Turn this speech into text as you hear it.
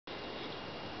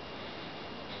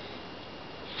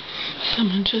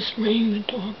Someone just rang the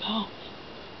doorbell.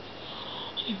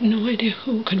 I have no idea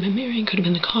who. Could have been Marion, could have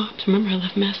been the cops. Remember, I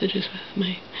left messages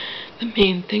with the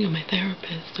main thing of my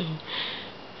therapist, so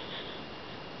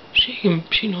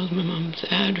she knows my mom's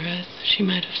address. She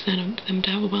might have sent them to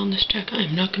have a wellness check. I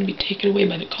am not going to be taken away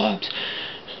by the cops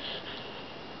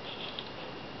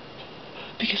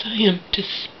because I am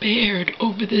despaired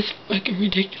over this fucking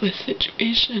ridiculous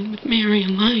situation with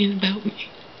Marion lying about me.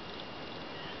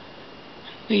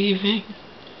 Leaving.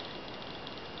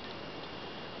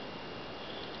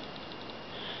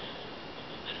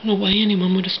 I don't know why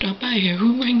anyone would have stopped by here.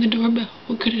 Who rang the doorbell?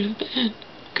 Who could it have been?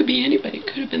 Could be anybody. It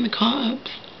could have been the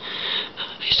cops.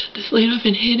 I shut this light off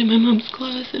and hid in my mom's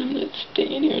closet. I'm not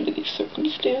staying here under these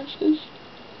circumstances.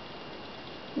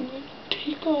 I'm going to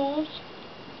take off.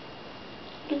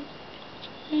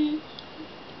 Sorry.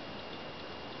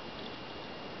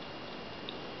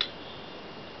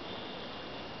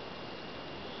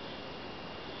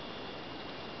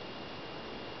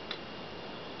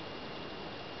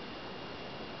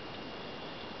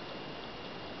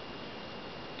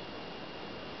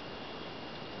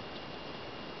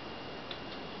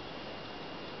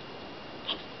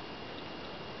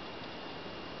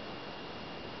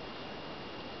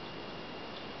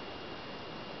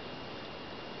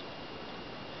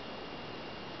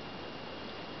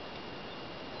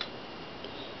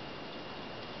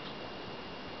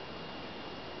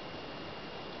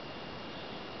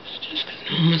 Just because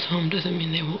no one was home doesn't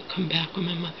mean they won't come back when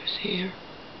my mother's here.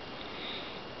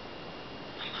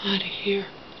 I'm out of here.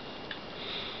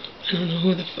 I don't know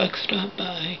who the fuck stopped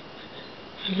by.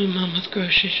 My mom was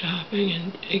grocery shopping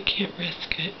and I can't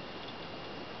risk it.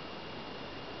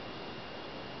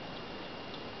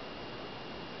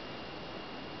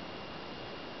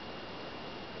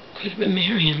 Could have been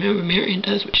Marion. Remember, Marion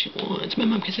does what she wants. My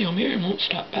mom can say, oh, Marion won't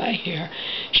stop by here.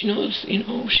 She knows, you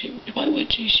know, why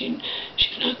would she?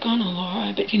 She's not gonna,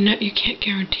 Laura, but you can't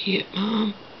guarantee it,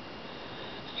 Mom.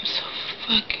 I'm so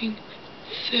fucking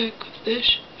sick of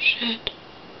this shit.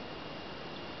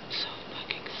 So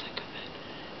fucking sick of it.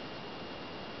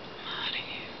 I'm out of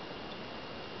here.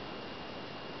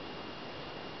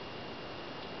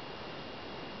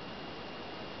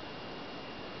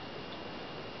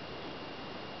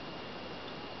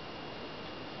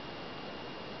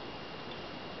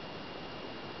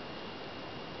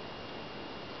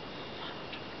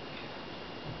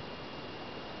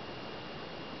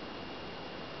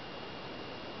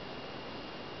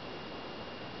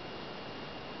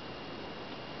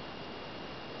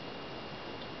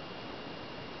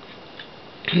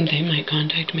 And they might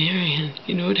contact Marion,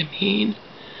 you know what I mean?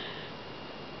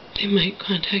 They might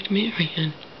contact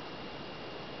Marion.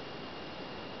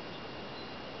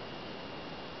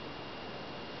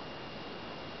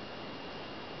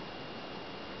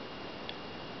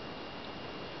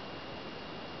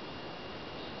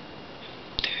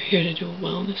 They're here to do a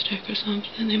wellness check or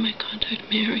something. They might contact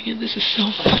Marion. This is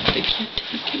so fucked. I can't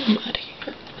take it. I'm out of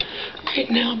here. Right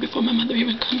now, before my mother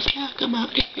even comes back, I'm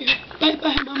out of here.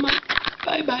 Bye-bye, Mama.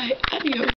 Bye-bye. Adios.